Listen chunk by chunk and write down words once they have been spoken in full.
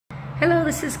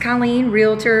this is Colleen,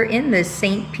 Realtor in the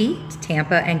St. Pete,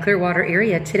 Tampa, and Clearwater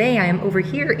area. Today I am over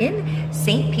here in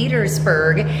St.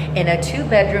 Petersburg in a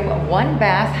 2-bedroom,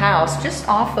 1-bath house just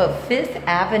off of 5th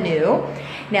Avenue.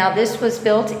 Now this was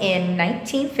built in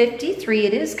 1953.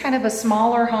 It is kind of a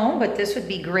smaller home, but this would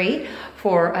be great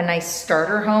for a nice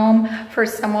starter home for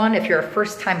someone. If you're a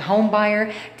first-time home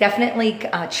buyer, definitely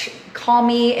call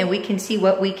me and we can see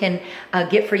what we can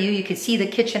get for you. You can see the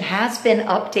kitchen has been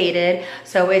updated,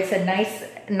 so it's a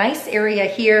nice area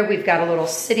here. We've got a little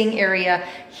sitting area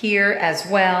here as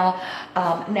well.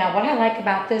 Now what I like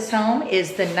about this home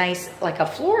is the nice, like a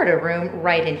Florida room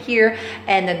right in here,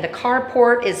 and then the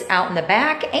carport is out in the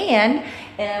back, and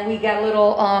we got a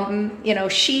little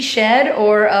she shed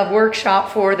or a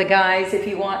workshop for the guys if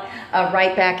you want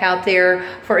right back out there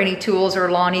for any tools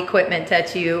or lawn equipment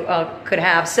that you could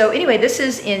have. So anyway, this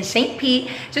is in St. Pete,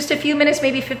 just a few minutes,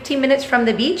 maybe 15 minutes from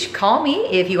the beach. Call me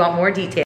if you want more details.